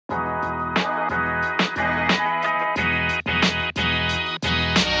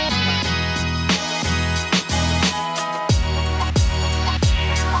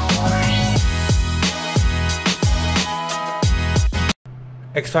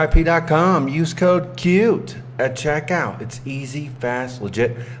x5p.com. Use code CUTE at checkout. It's easy, fast,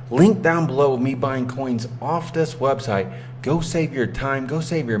 legit. Link down below of me buying coins off this website. Go save your time. Go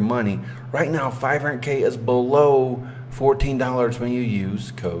save your money. Right now, 500K is below $14 when you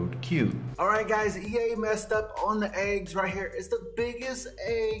use code CUTE. All right, guys, EA messed up on the eggs right here. It's the biggest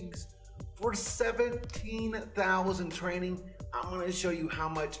eggs for 17,000 training. I'm going to show you how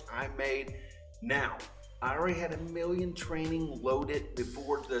much I made. Now, I already had 1 million training loaded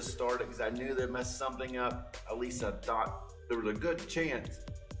before this started because I knew they messed something up. At least I thought there was a good chance,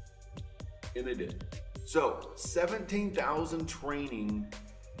 and they did. So 17,000 training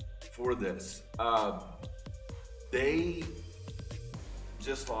for this. They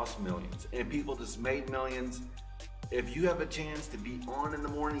just lost millions, and people just made millions. If you have a chance to be on in the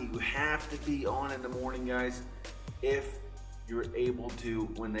morning, you have to be on in the morning, guys. If you're able to,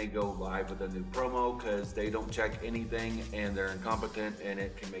 when they go live with a new promo, because they don't check anything and they're incompetent, and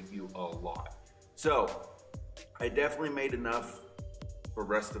it can make you a lot. So I definitely made enough for the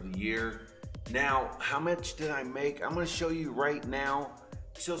rest of the year. Now, how much did I make? I'm going to show you right now.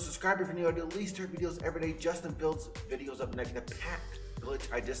 So subscribe if you're new. I do at least 3 videos every day. Justin Fields videos up next. The pack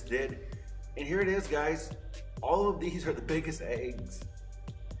glitch I just did, and here it is, guys. All of these are the biggest eggs.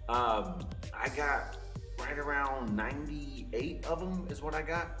 I got right around 98 of them is what I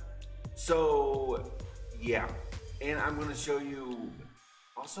got. So yeah, and I'm going to show you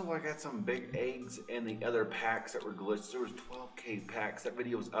also I got some big eggs and the other packs that were glitched. There was 12K packs. That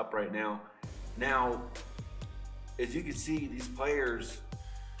video is up right now. Now, as you can see, these players,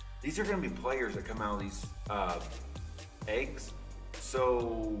 these are going to be players that come out of these eggs.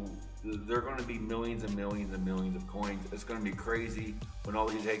 So they're going to be millions and millions and millions of coins. It's going to be crazy when all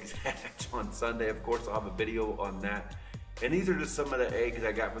these eggs hatch on Sunday. Of course, I'll have a video on that. And these are just some of the eggs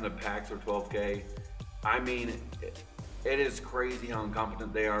I got from the packs for 12K. I mean, it is crazy how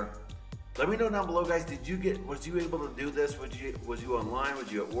incompetent they are. Let me know down below, guys. Was you able to do this? Was you online?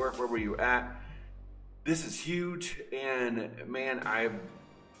 Was you at work? Where were you at? This is huge, and man, I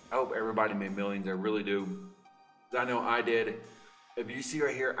hope everybody made millions. I really do. I know I did. If you see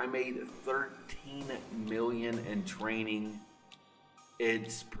right here, I made 13 million in training.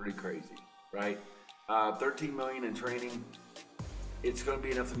 It's pretty crazy, right? 13 million in training. It's going to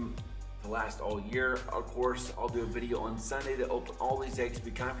be enough to last all year. Of course, I'll do a video on Sunday to open all these eggs, be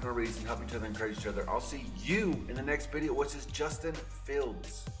kind for no reason, help each other, encourage each other. I'll see you in the next video, which is Justin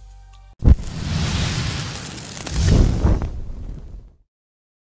Fields.